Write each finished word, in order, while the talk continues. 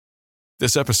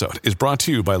This episode is brought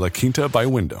to you by La Quinta by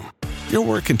Wyndham. Your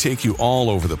work can take you all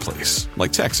over the place,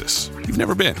 like Texas. You've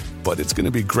never been, but it's going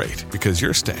to be great because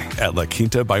you're staying at La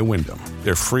Quinta by Wyndham.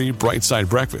 Their free Bright Side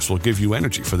breakfast will give you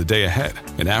energy for the day ahead.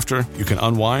 And after, you can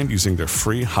unwind using their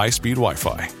free high-speed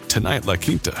Wi-Fi. Tonight, La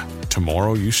Quinta.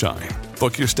 Tomorrow, you shine.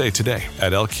 Book your stay today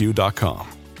at lq.com.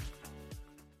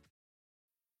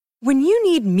 When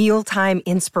you need mealtime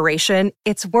inspiration,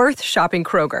 it's worth shopping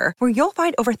Kroger, where you'll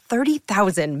find over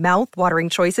 30,000 mouth-watering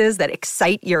choices that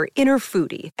excite your inner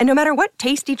foodie. And no matter what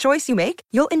tasty choice you make,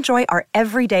 you'll enjoy our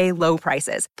everyday low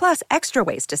prices, plus extra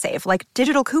ways to save, like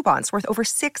digital coupons worth over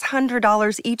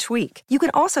 $600 each week. You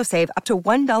can also save up to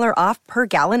 $1 off per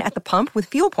gallon at the pump with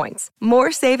fuel points.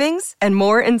 More savings and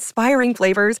more inspiring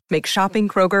flavors make shopping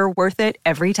Kroger worth it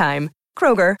every time.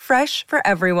 Kroger, fresh for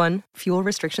everyone. Fuel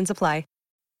restrictions apply.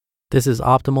 This is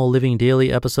Optimal Living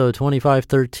Daily, episode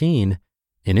 2513,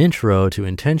 An Intro to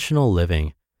Intentional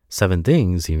Living, 7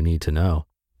 Things You Need to Know,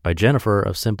 by Jennifer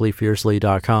of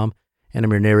SimplyFiercely.com. And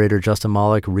I'm your narrator, Justin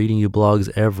Malik, reading you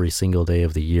blogs every single day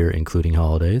of the year, including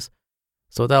holidays.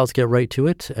 So with that, let's get right to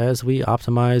it as we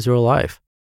optimize your life.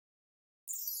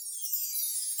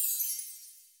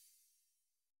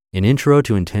 An Intro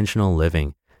to Intentional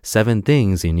Living, 7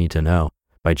 Things You Need to Know,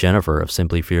 by Jennifer of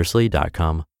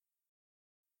SimplyFiercely.com.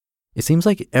 It seems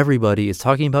like everybody is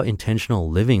talking about intentional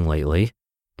living lately,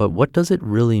 but what does it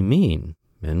really mean,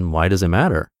 and why does it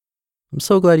matter? I'm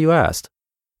so glad you asked.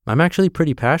 I'm actually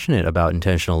pretty passionate about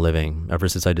intentional living ever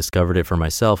since I discovered it for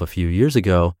myself a few years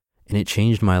ago, and it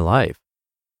changed my life.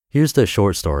 Here's the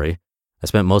short story. I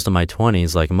spent most of my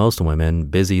 20s, like most women,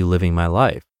 busy living my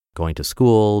life, going to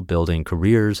school, building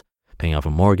careers, paying off a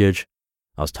mortgage.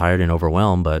 I was tired and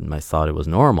overwhelmed, but I thought it was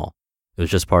normal. It was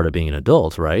just part of being an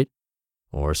adult, right?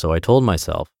 Or so I told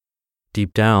myself.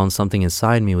 Deep down, something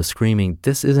inside me was screaming,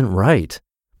 this isn't right,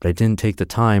 but I didn't take the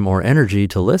time or energy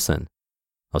to listen.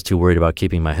 I was too worried about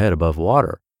keeping my head above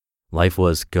water. Life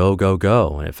was go, go,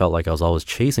 go, and it felt like I was always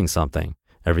chasing something,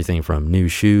 everything from new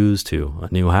shoes to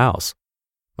a new house.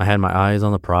 I had my eyes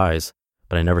on the prize,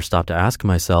 but I never stopped to ask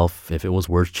myself if it was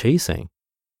worth chasing.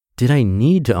 Did I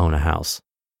need to own a house?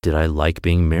 Did I like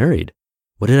being married?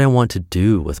 What did I want to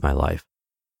do with my life?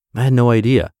 I had no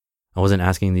idea. I wasn't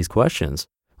asking these questions.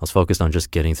 I was focused on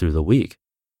just getting through the week.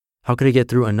 How could I get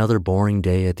through another boring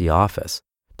day at the office?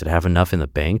 Did I have enough in the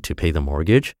bank to pay the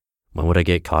mortgage? When would I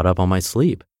get caught up on my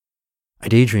sleep? I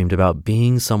daydreamed about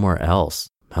being somewhere else,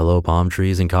 hello palm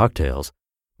trees and cocktails,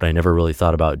 but I never really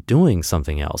thought about doing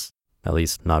something else, at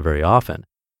least not very often.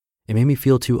 It made me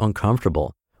feel too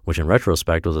uncomfortable, which in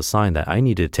retrospect was a sign that I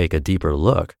needed to take a deeper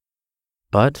look.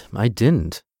 But I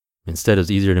didn't. Instead, it was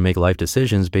easier to make life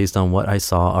decisions based on what I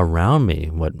saw around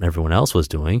me, what everyone else was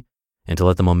doing, and to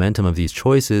let the momentum of these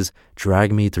choices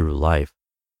drag me through life.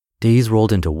 Days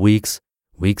rolled into weeks,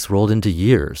 weeks rolled into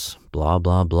years, blah,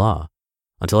 blah, blah,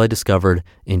 until I discovered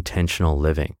intentional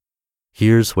living.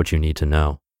 Here's what you need to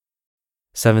know.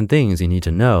 7 things you need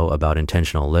to know about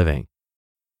intentional living.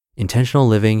 Intentional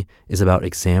living is about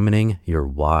examining your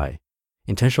why.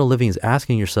 Intentional living is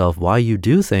asking yourself why you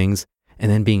do things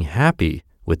and then being happy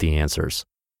with the answers.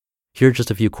 Here are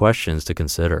just a few questions to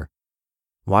consider.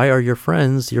 Why are your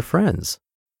friends your friends?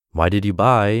 Why did you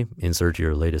buy, insert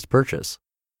your latest purchase?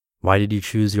 Why did you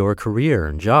choose your career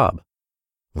and job?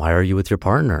 Why are you with your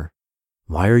partner?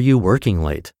 Why are you working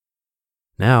late?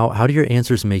 Now, how do your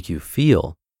answers make you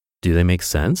feel? Do they make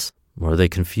sense? Or are they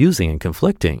confusing and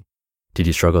conflicting? Did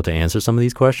you struggle to answer some of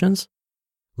these questions?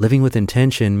 Living with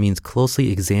intention means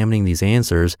closely examining these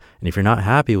answers, and if you're not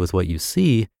happy with what you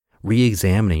see,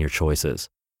 re-examining your choices.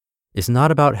 It's not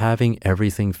about having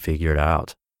everything figured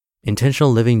out.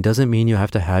 Intentional living doesn't mean you have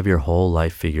to have your whole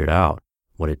life figured out.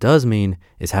 What it does mean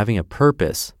is having a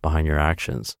purpose behind your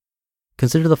actions.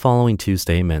 Consider the following 2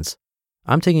 statements.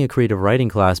 I'm taking a creative writing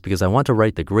class because I want to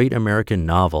write the great American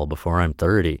novel before I'm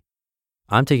 30.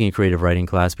 I'm taking a creative writing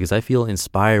class because I feel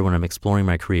inspired when I'm exploring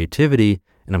my creativity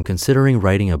and I'm considering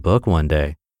writing a book one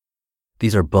day.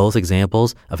 These are both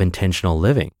examples of intentional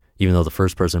living, even though the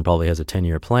first person probably has a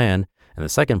 10-year plan and the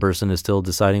second person is still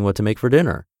deciding what to make for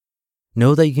dinner.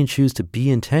 Know that you can choose to be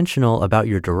intentional about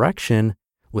your direction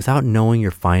without knowing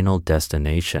your final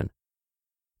destination.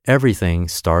 Everything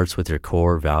starts with your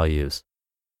core values.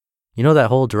 You know that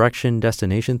whole direction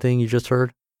destination thing you just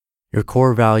heard? Your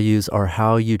core values are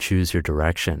how you choose your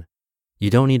direction.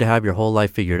 You don't need to have your whole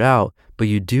life figured out, but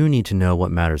you do need to know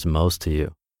what matters most to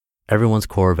you. Everyone's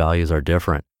core values are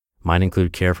different. Mine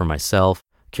include care for myself,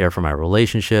 care for my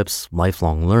relationships,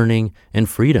 lifelong learning, and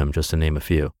freedom, just to name a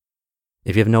few.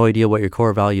 If you have no idea what your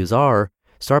core values are,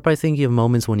 start by thinking of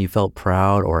moments when you felt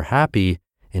proud or happy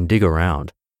and dig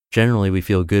around. Generally, we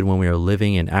feel good when we are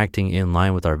living and acting in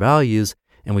line with our values,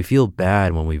 and we feel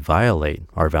bad when we violate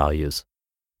our values.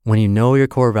 When you know your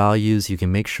core values, you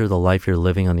can make sure the life you're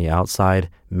living on the outside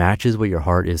matches what your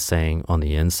heart is saying on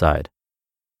the inside.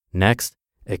 Next,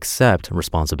 accept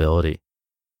responsibility.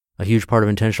 A huge part of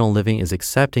intentional living is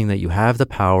accepting that you have the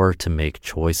power to make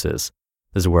choices.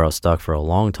 This is where I was stuck for a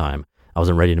long time. I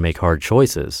wasn't ready to make hard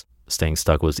choices. Staying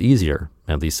stuck was easier,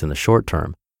 at least in the short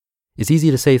term. It's easy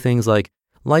to say things like,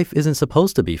 life isn't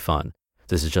supposed to be fun.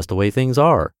 This is just the way things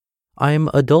are. I'm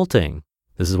adulting.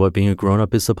 This is what being a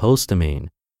grown-up is supposed to mean.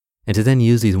 And to then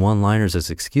use these one-liners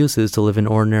as excuses to live an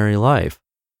ordinary life.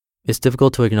 It's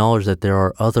difficult to acknowledge that there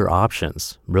are other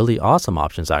options, really awesome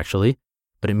options actually,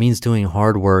 but it means doing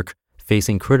hard work,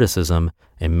 facing criticism,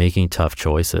 and making tough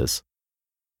choices.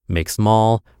 Make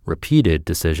small, repeated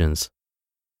decisions.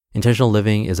 Intentional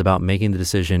living is about making the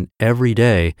decision every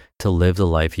day to live the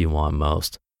life you want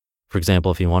most. For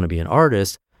example, if you want to be an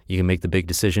artist, you can make the big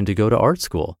decision to go to art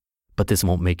school, but this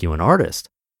won't make you an artist.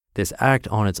 This act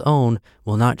on its own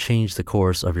will not change the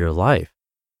course of your life.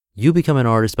 You become an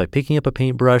artist by picking up a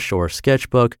paintbrush or a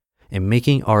sketchbook and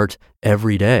making art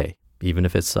every day, even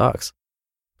if it sucks.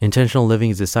 Intentional living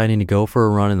is deciding to go for a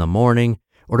run in the morning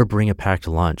or to bring a packed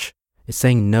lunch. It's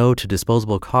saying no to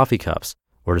disposable coffee cups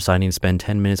or deciding to spend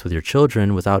 10 minutes with your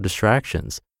children without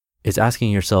distractions. It's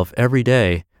asking yourself every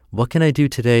day, what can I do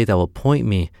today that will point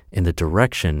me in the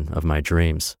direction of my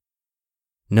dreams?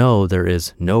 No, there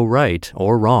is no right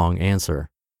or wrong answer.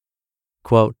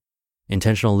 Quote,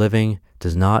 intentional living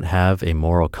does not have a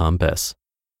moral compass.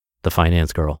 The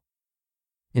Finance Girl.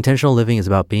 Intentional living is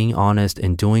about being honest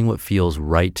and doing what feels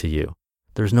right to you.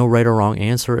 There's no right or wrong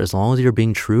answer as long as you're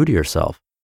being true to yourself.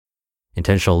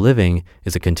 Intentional living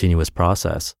is a continuous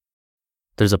process.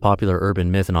 There's a popular urban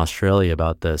myth in Australia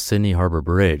about the Sydney Harbour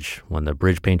Bridge. When the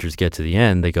bridge painters get to the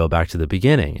end, they go back to the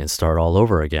beginning and start all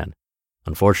over again.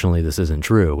 Unfortunately, this isn't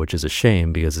true, which is a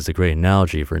shame because it's a great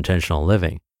analogy for intentional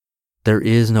living. There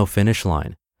is no finish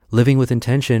line. Living with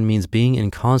intention means being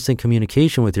in constant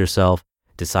communication with yourself,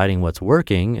 deciding what's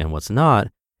working and what's not,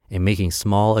 and making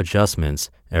small adjustments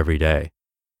every day.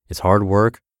 It's hard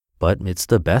work, but it's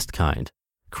the best kind,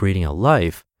 creating a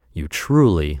life you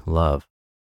truly love.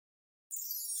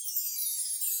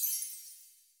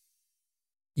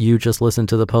 You just listened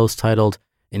to the post titled,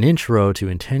 An Intro to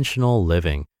Intentional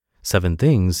Living, 7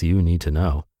 Things You Need to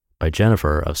Know by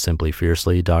Jennifer of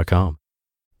simplyfiercely.com.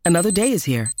 Another day is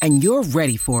here, and you're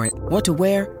ready for it. What to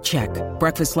wear? Check.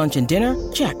 Breakfast, lunch, and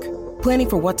dinner? Check. Planning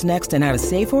for what's next and how to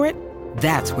save for it?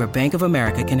 That's where Bank of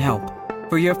America can help.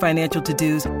 For your financial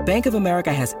to-dos, Bank of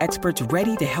America has experts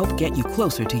ready to help get you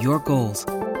closer to your goals.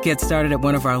 Get started at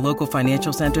one of our local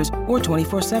financial centers or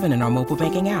 24/7 in our mobile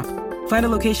banking app. Find a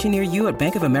location near you at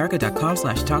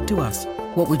bankofamerica.com/talktous.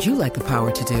 What would you like the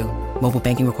power to do? Mobile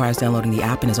banking requires downloading the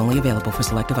app and is only available for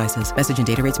select devices. Message and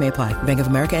data rates may apply. Bank of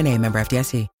America N.A., member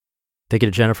FDIC. Thank you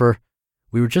to Jennifer.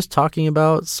 We were just talking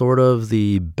about sort of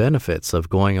the benefits of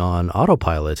going on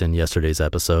autopilot in yesterday's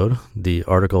episode. The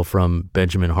article from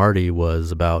Benjamin Hardy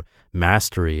was about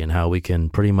mastery and how we can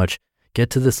pretty much get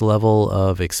to this level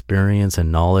of experience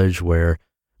and knowledge where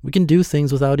we can do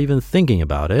things without even thinking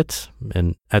about it.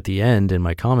 And at the end in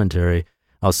my commentary,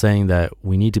 I was saying that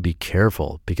we need to be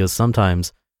careful because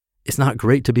sometimes it's not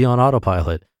great to be on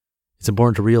autopilot. It's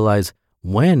important to realize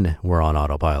when we're on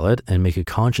autopilot and make a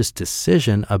conscious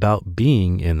decision about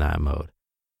being in that mode.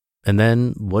 And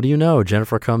then, what do you know?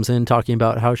 Jennifer comes in talking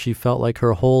about how she felt like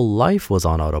her whole life was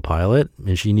on autopilot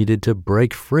and she needed to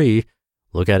break free,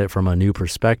 look at it from a new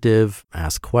perspective,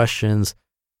 ask questions.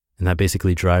 And that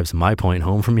basically drives my point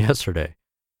home from yesterday.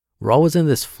 We're always in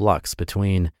this flux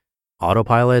between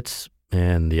autopilot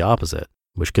and the opposite,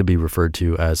 which could be referred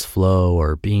to as flow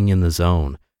or being in the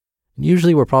zone.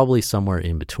 Usually we're probably somewhere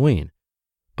in between.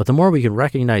 But the more we can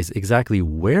recognize exactly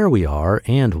where we are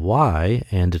and why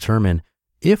and determine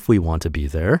if we want to be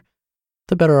there,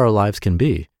 the better our lives can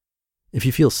be. If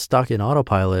you feel stuck in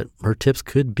autopilot, her tips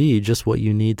could be just what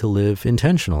you need to live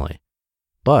intentionally.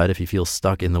 But if you feel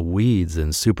stuck in the weeds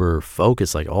and super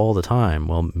focused like all the time,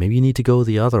 well, maybe you need to go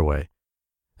the other way.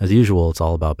 As usual, it's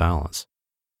all about balance.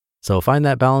 So find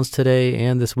that balance today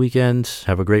and this weekend.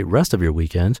 Have a great rest of your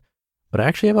weekend. But I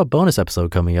actually have a bonus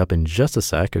episode coming up in just a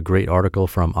sec, a great article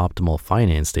from Optimal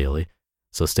Finance Daily.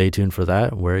 So stay tuned for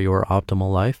that, where your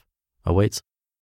optimal life awaits.